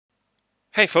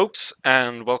Hey folks,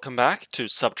 and welcome back to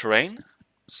Subterrain.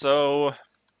 So,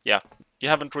 yeah, you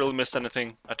haven't really missed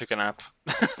anything. I took a nap.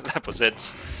 That was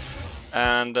it.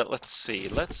 And let's see,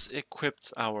 let's equip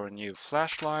our new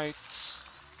flashlights.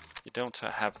 You don't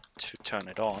have to turn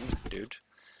it on, dude.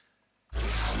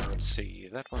 Let's see,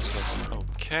 that one's looking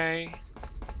okay.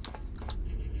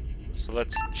 So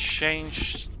let's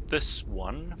change this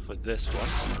one for this one.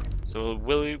 So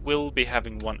we'll be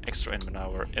having one extra in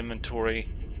our inventory.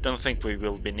 Don't think we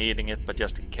will be needing it, but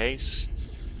just in case.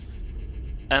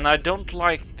 And I don't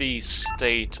like the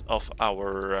state of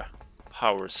our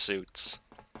power suits.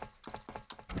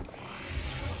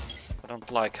 I don't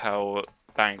like how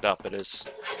banged up it is.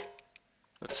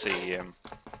 Let's see.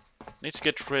 Need to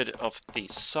get rid of the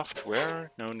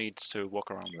software. No need to walk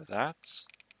around with that.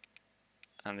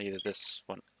 And neither this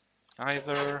one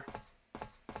either.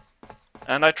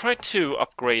 And I tried to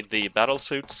upgrade the battle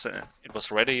suits. It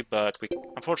was ready, but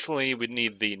unfortunately we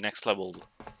need the next level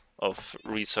of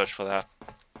research for that.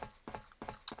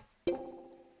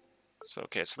 So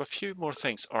okay, so a few more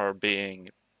things are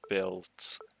being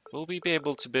built. Will we be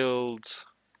able to build...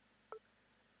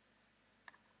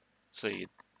 Let's see.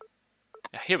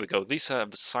 Yeah, here we go, these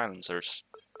have silencers.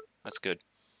 That's good.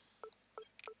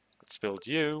 Let's build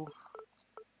you.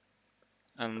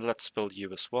 And let's build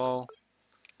you as well.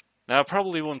 Now I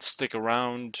probably won't stick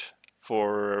around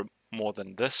for more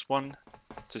than this one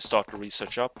to start the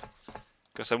research up,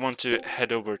 because I want to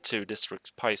head over to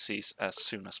District Pisces as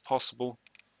soon as possible.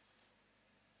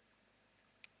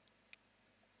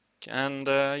 And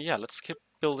yeah, let's keep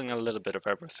building a little bit of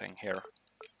everything here.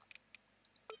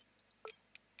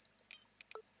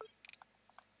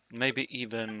 Maybe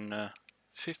even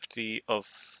 50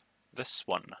 of this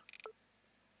one.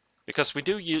 Because we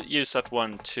do use that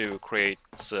one to create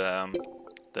the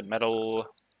metal...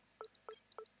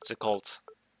 What's it called?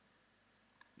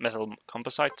 Metal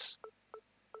composites?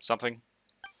 Something.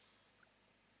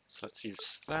 So let's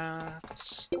use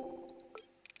that.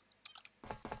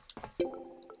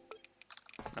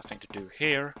 Nothing to do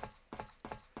here.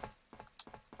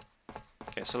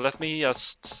 Okay, so let me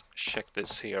just check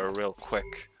this here real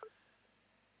quick.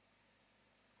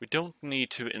 We don't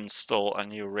need to install a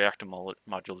new reactor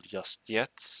module just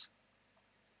yet.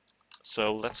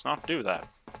 So let's not do that.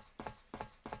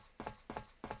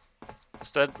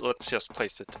 Instead, let's just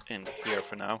place it in here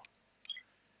for now.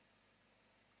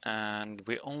 And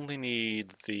we only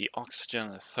need the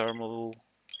oxygen and thermal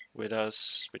with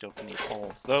us. We don't need all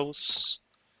of those.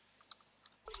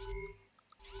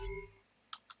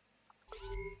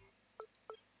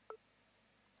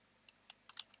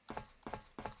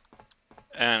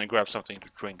 And grab something to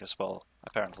drink as well,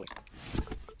 apparently.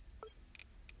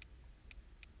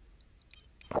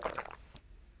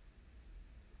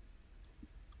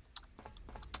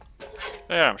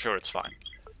 Yeah, I'm sure it's fine.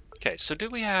 Okay, so do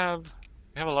we have...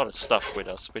 We have a lot of stuff with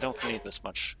us. We don't need this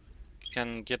much. We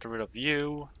can get rid of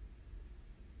you.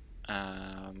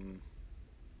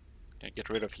 Get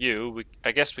rid of you.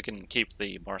 I guess we can keep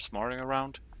the marsian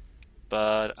around.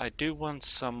 But I do want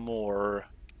some more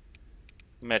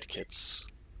medkits.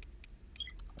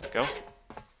 There we go.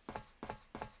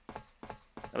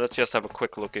 And let's just have a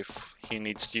quick look if he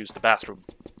needs to use the bathroom.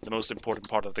 The most important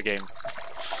part of the game.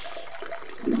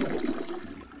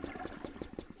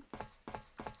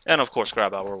 And of course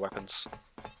grab our weapons.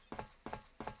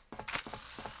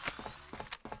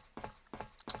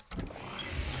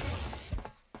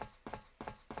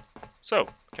 So,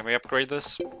 can we upgrade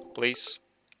this, please?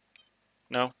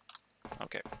 No?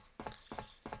 Okay.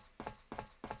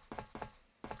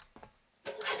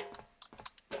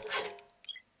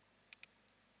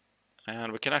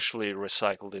 And we can actually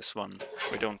recycle this one.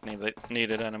 We don't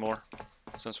need it anymore,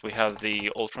 since we have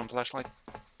the Ultron flashlight.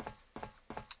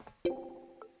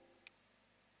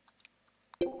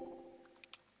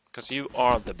 Because you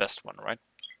are the best one, right?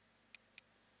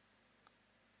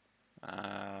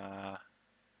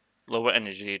 Lower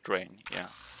energy drain, yeah.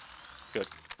 Good.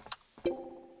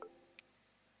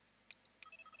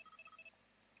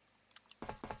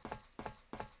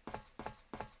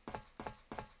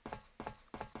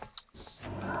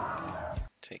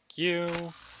 Take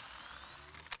you.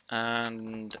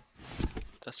 And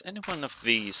does any one of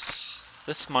these...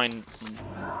 This one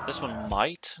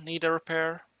might need a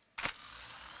repair.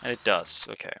 And it does,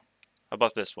 okay. How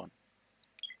about this one?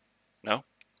 No?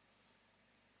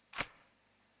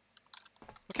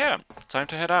 Okay then, time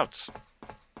to head out.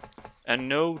 And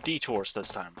no detours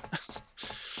this time.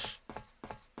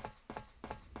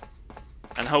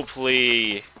 And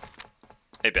hopefully...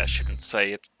 Maybe I shouldn't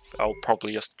say it. I'll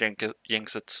probably just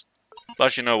jinx it.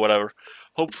 But you know, whatever.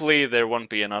 Hopefully there won't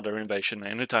be another invasion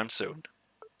anytime soon.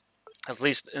 At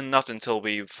least not until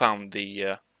we found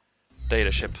the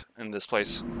data ship in this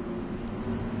place.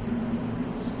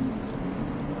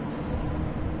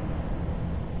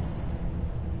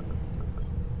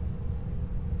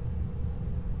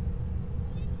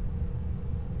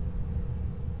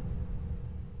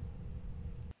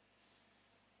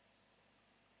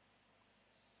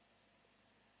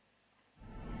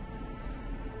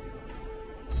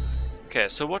 Okay,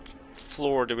 so what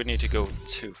floor do we need to go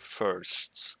to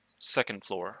first? Second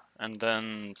floor, and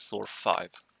then floor 5.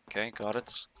 Okay, got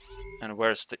it. And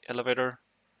where's the elevator?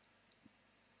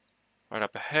 Right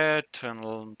up ahead,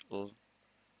 no,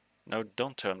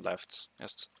 don't turn left.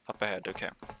 Just up ahead, okay.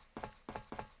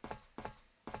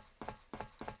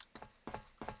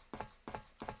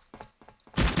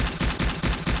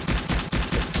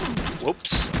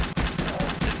 Whoops.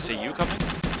 Didn't see you coming.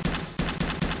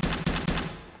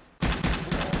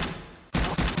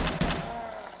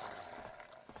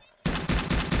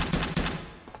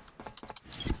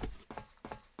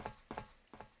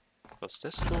 Close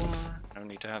this door. No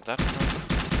need to have that one open.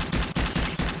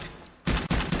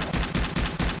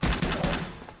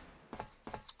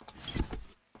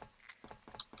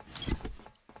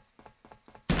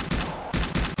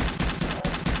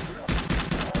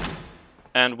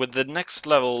 And with the next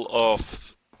level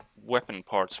of weapon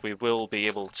parts, we will be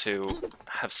able to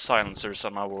have silencers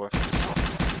on our weapons,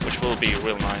 which will be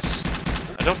real nice.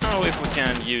 I don't know if we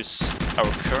can use our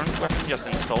current weapon, just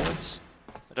install it.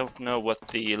 I don't know what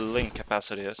the link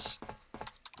capacity is.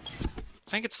 I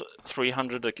think it's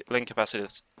 300, the link capacity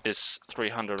is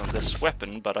 300 on this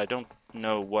weapon, but I don't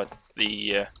know what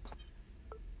the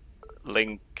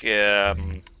link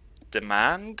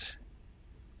demand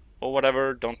or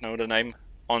whatever, don't know the name,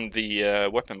 on the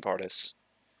weapon part is.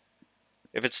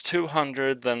 If it's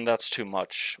 200, then that's too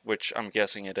much, which I'm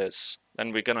guessing it is.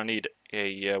 Then we're gonna need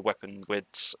a weapon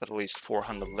with at least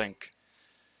 400 link.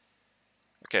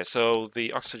 Okay, so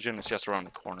the oxygen is just around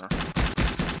the corner.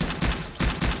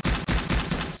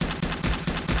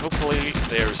 Hopefully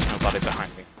there is nobody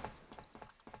behind me.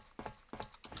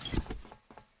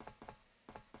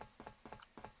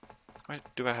 Why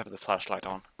do I have the flashlight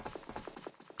on?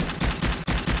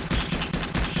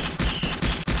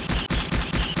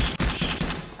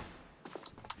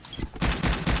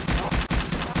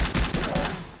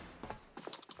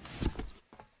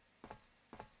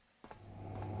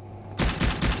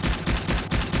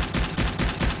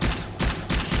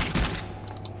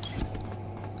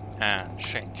 And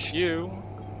change you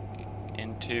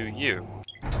into you.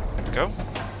 There we go.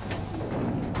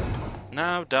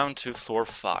 Now down to floor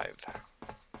 5.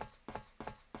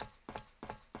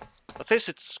 At least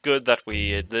it's good that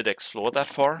we did explore that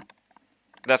far.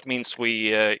 That means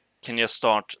we can just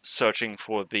start searching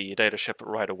for the data ship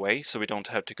right away, so we don't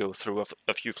have to go through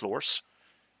a few floors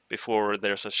before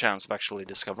there's a chance of actually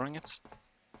discovering it.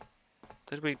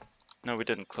 Did we? No, we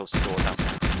didn't close the door down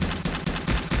there.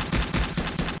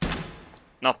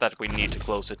 Not that we need to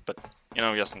close it, but, you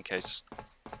know, just in case.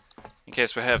 In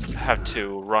case we have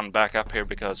to run back up here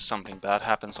because something bad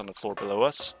happens on the floor below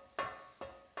us.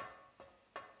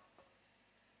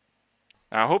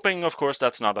 Now, hoping, of course,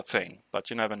 that's not a thing,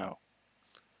 but you never know.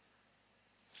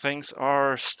 Things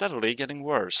are steadily getting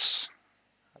worse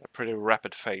at a pretty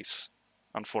rapid pace,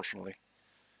 unfortunately.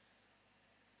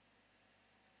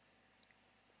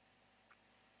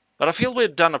 But I feel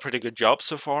we've done a pretty good job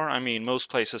so far. I mean, most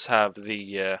places have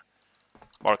the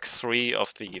Mark III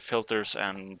of the filters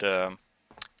and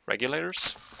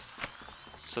regulators.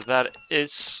 So that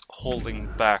is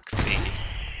holding back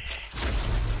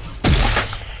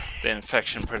the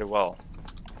infection pretty well.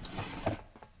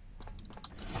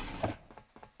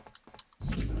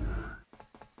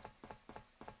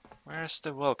 Where's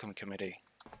the welcome committee?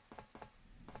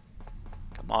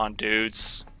 Come on,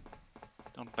 dudes.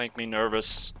 Don't make me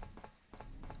nervous.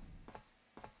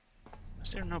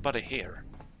 Is there nobody here?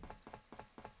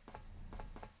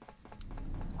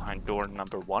 Behind door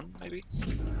number 1, maybe?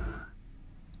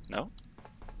 No?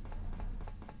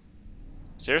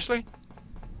 Seriously?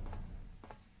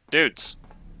 Dudes!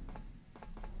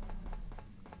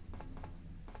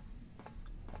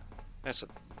 There's a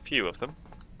few of them.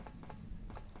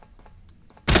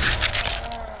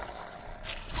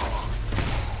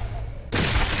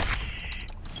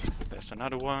 There's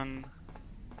another one.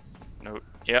 No,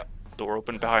 yeah, door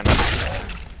open behind us.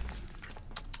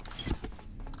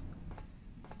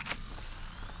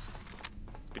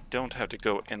 We don't have to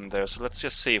go in there, so let's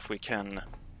just see if we can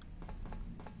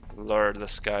lure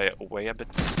this guy away a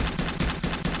bit.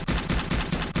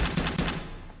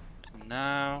 And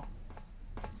now...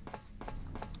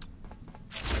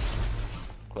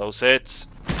 Close it.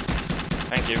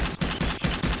 Thank you.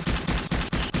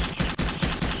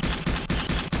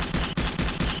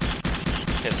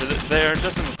 so there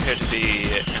doesn't appear to be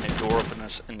any door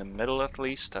openers in the middle, at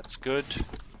least. That's good.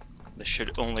 There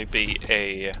should only be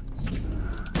a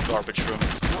garbage room.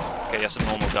 Okay, yes, a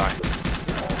normal guy.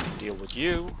 Deal with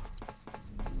you.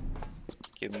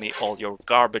 Give me all your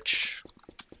garbage.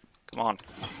 Come on.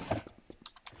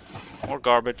 More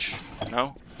garbage.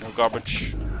 No? No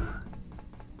garbage.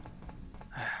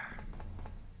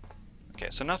 Okay,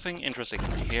 so nothing interesting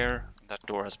in here. That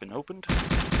door has been opened.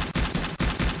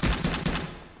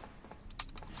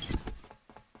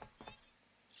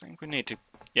 I think we need to...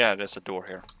 Yeah, there's a door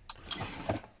here.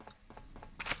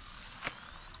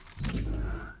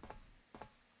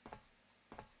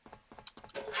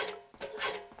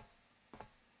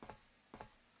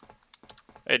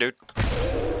 Hey, dude.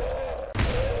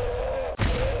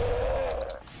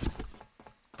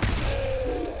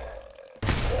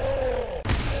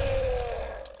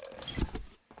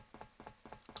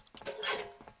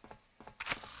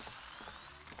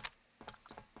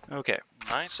 Okay,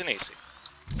 nice and easy.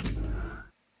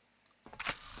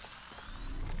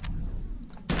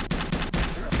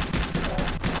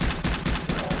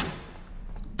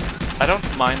 I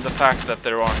don't mind the fact that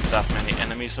there aren't that many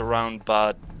enemies around,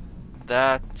 but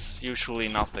that's usually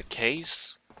not the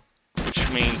case,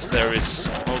 which means there is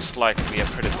most likely a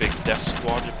pretty big death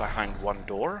squad behind one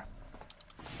door,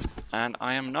 and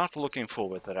I am not looking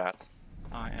forward to that.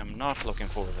 I am not looking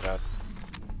forward to that.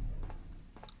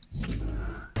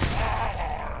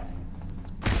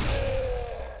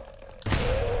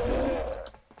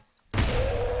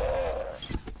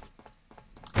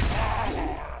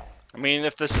 I mean,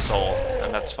 if this is all,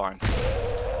 then that's fine.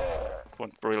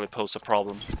 Won't really pose a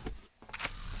problem.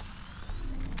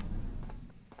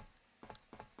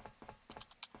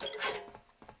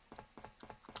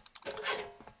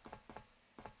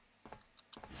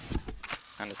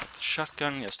 And the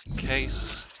shotgun, just in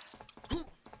case.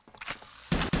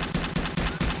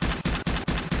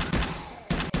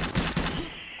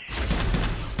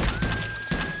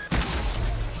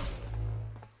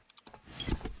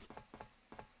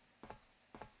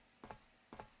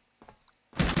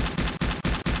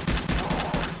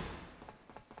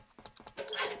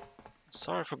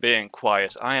 Sorry for being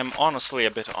quiet. I am honestly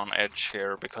a bit on edge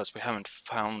here because we haven't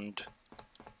found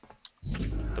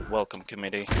the welcome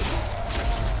committee.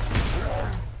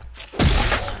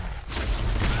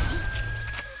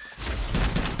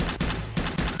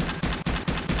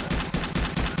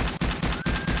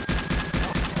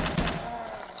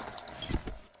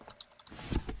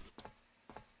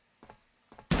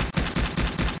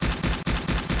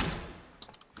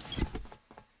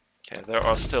 Okay, there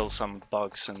are still some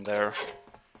bugs in there.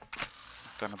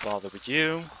 Not gonna bother with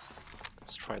you.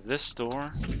 Let's try this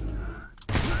door.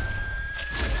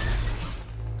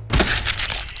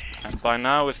 And by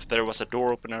now, if there was a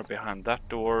door opener behind that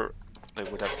door, they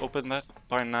would have opened that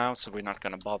by now, so we're not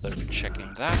gonna bother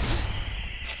checking that.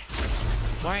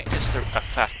 Why is there a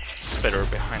fat spitter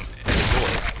behind every door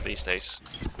these days?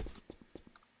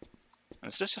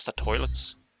 And is this just a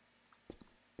toilet?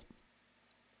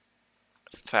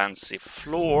 Fancy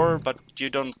floor, but you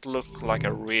don't look like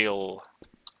a real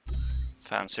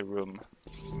fancy room.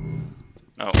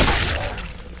 No.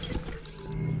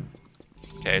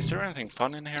 Okay, is there anything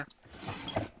fun in here?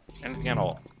 Anything at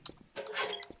all?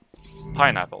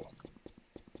 Pineapple.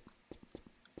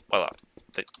 Well,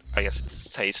 I guess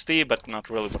it's tasty, but not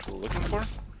really what we're looking for.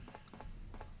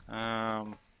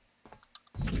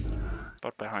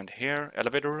 But behind here,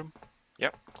 elevator room.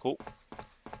 Yep, cool.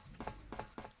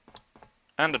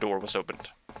 And the door was opened.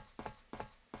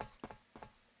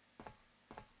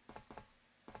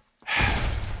 I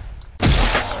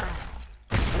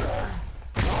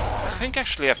think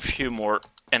actually a few more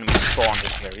enemies spawned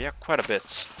in here. Yeah, quite a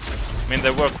bit. I mean,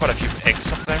 there were quite a few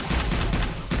eggs up there.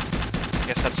 I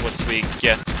guess that's what we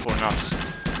get for not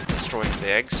destroying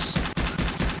the eggs.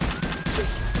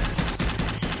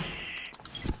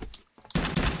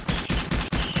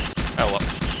 Oh well.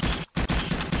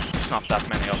 It's not that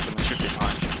many of them, it should be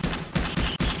fine.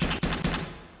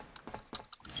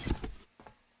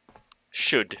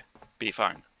 Should be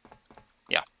fine.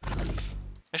 Yeah.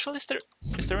 Actually, is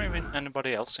there even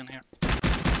anybody else in here?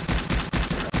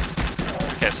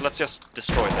 Okay, so let's just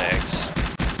destroy the eggs.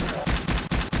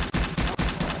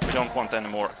 We don't want any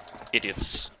more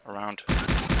idiots around.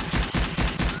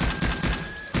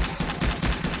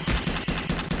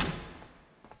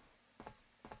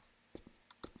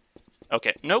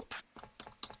 Okay, nope.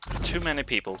 Too many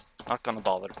people. Not gonna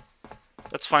bother.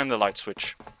 Let's find the light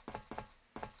switch.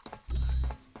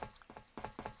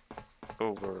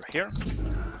 Over here.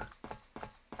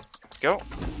 Go.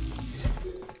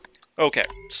 Okay,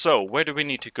 so where do we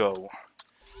need to go?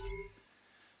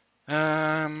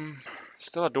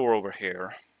 Still a door over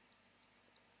here.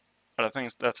 But I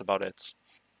think that's about it.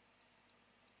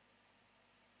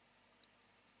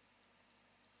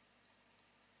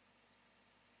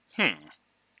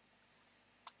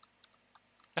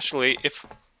 Actually, if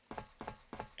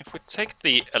we take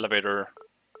the elevator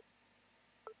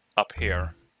up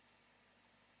here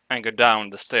and go down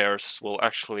the stairs, we'll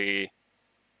actually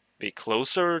be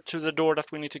closer to the door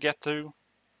that we need to get to.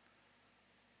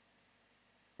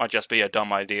 Might just be a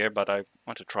dumb idea, but I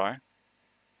want to try.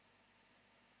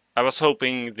 I was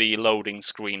hoping the loading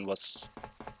screen was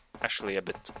actually a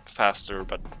bit faster,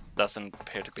 but doesn't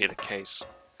appear to be the case.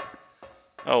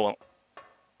 Oh well.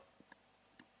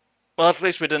 Well, at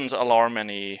least we didn't alarm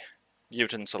any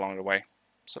mutants along the way,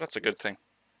 so that's a good thing.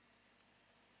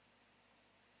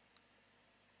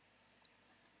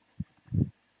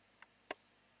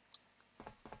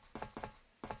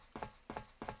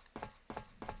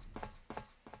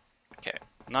 Okay,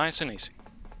 nice and easy.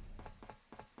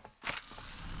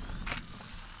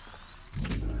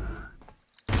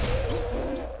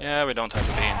 Yeah, we don't have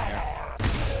to be in here.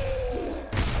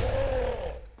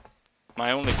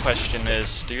 My only question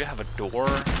is, do you have a door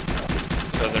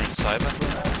further inside that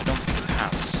room? I don't think it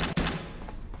has.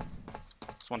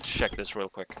 Just want to check this real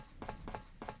quick.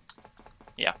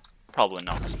 Yeah, probably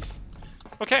not.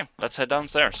 Okay, let's head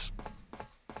downstairs.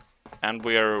 And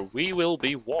we will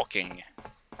be walking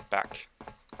back.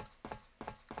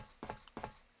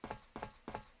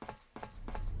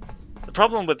 The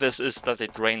problem with this is that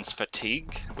it drains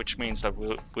fatigue, which means that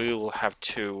we'll have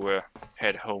to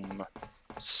head home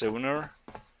sooner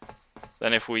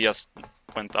than if we just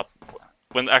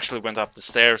actually went up the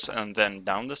stairs and then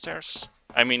down the stairs.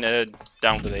 I mean,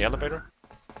 down with the elevator.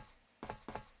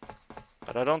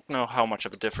 But I don't know how much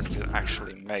of a difference it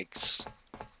actually makes.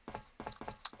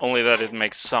 Only that it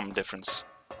makes some difference.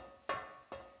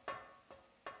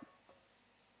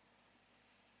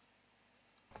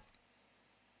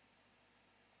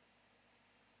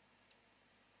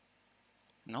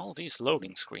 And all these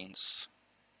loading screens.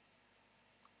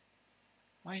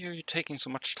 Why are you taking so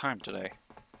much time today?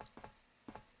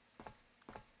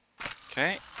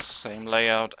 Okay, same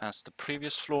layout as the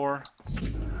previous floor.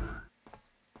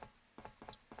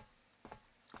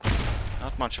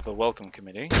 Not much of a welcome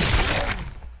committee.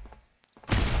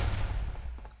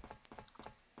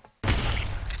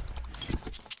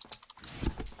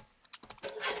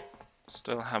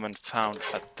 Still haven't found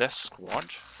a death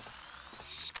squad.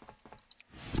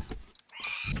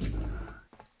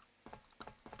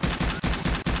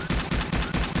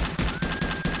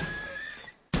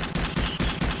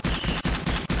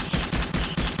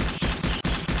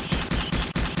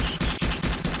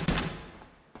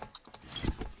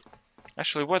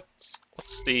 Actually,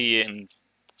 what's the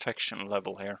infection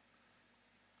level here?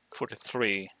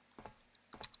 43.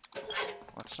 Well,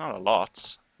 it's not a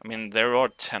lot. I mean, there are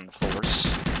 10 floors.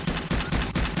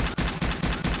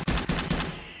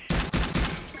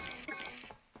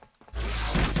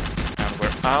 And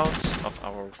we're out of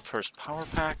our first power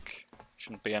pack.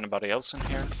 Shouldn't be anybody else in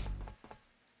here.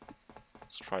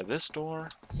 Let's try this door.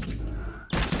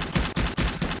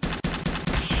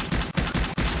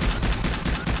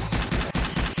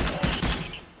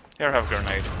 Here, have a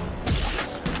grenade.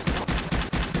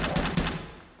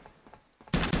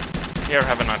 Here,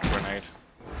 have another grenade.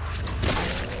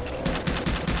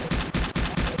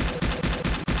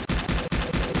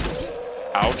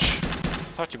 Ouch.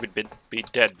 Thought you would be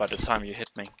dead by the time you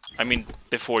hit me. I mean,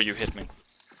 before you hit me.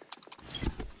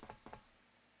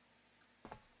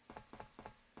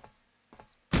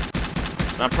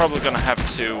 I'm probably gonna have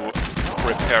to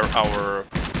repair our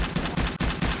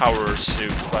power suit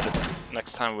by the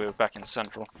next time we're back in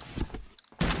Central.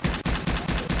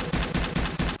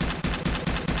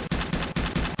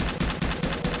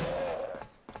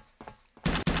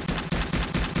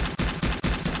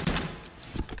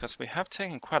 Because we have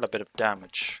taken quite a bit of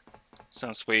damage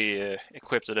since we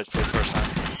equipped it for the first time.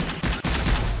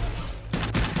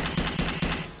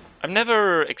 I've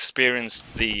never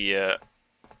experienced the...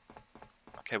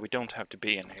 Okay, we don't have to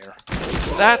be in here.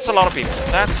 That's a lot of people.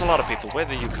 That's a lot of people. Where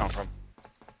did you come from?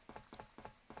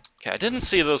 Okay, I didn't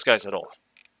see those guys at all.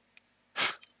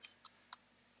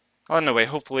 Well, anyway,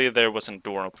 hopefully there wasn't a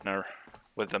door opener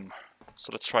with them.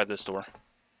 So let's try this door.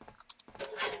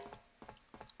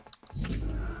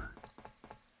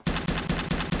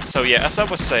 So yeah, as I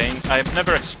was saying, I've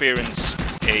never experienced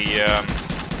a,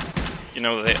 you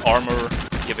know, the armor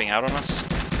giving out on us,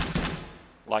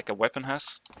 like a weapon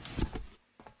has.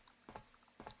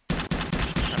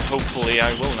 And hopefully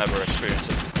I will never experience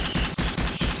it.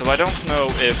 So I don't know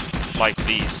if, like,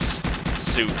 these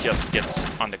suit just gets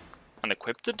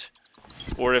unequipped,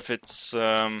 or if it's,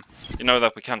 you know,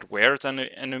 that we can't wear it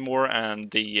anymore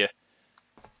and the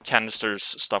canisters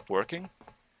stop working.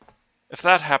 If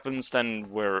that happens, then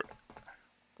we're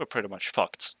pretty much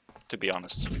fucked, to be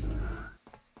honest.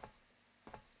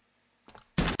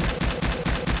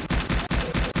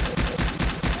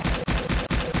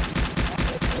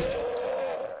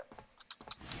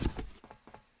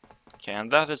 Okay,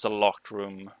 and that is a locked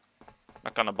room.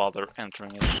 Not gonna bother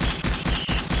entering it.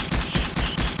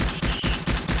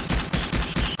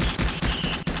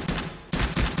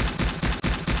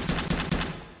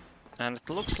 And it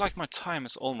looks like my time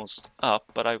is almost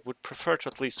up, but I would prefer to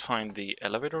at least find the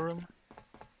elevator room.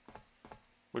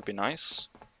 Would be nice.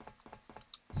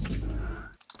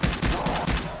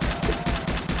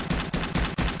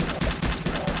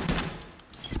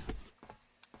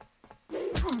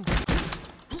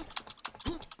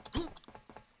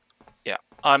 Yeah,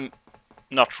 I'm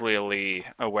not really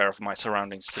aware of my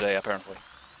surroundings today, apparently.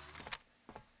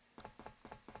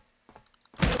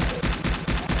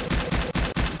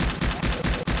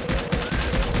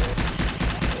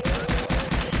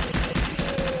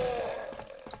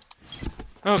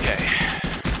 Okay.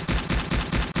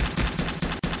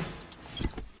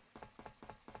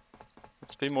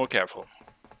 Let's be more careful.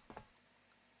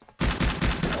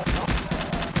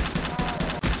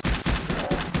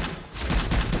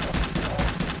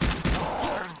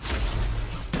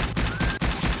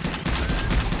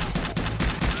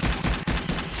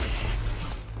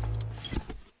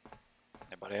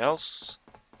 Anybody else?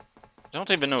 I don't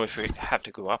even know if we have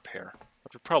to go up here,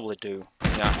 but we probably do.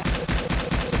 Yeah,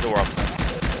 there's a door up there.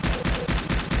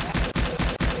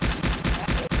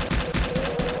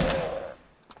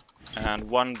 And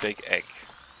one big egg.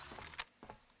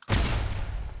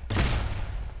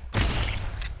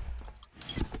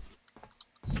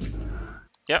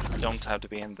 Yep, don't have to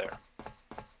be in there.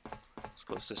 Let's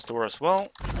close this door as well.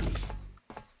 No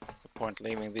point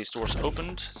leaving these doors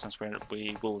opened, since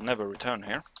we will never return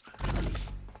here.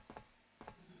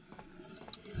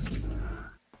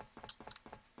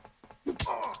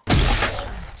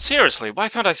 Seriously, why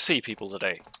can't I see people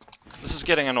today? This is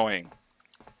getting annoying.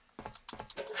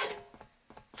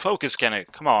 Focus, Kenny,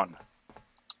 come on.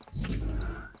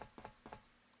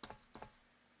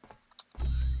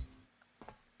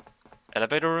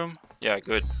 Elevator room? Yeah,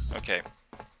 good. Okay,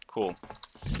 cool.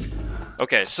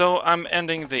 Okay, so I'm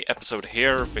ending the episode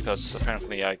here because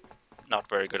apparently I'm not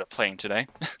very good at playing today.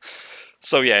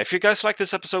 So yeah, if you guys like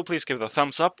this episode, please give it a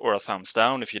thumbs up or a thumbs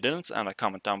down if you didn't, and a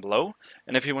comment down below.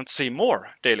 And if you want to see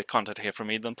more daily content here from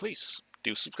me, then please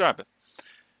do subscribe.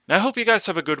 And I hope you guys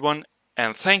have a good one,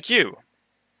 and thank you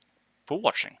for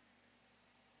watching.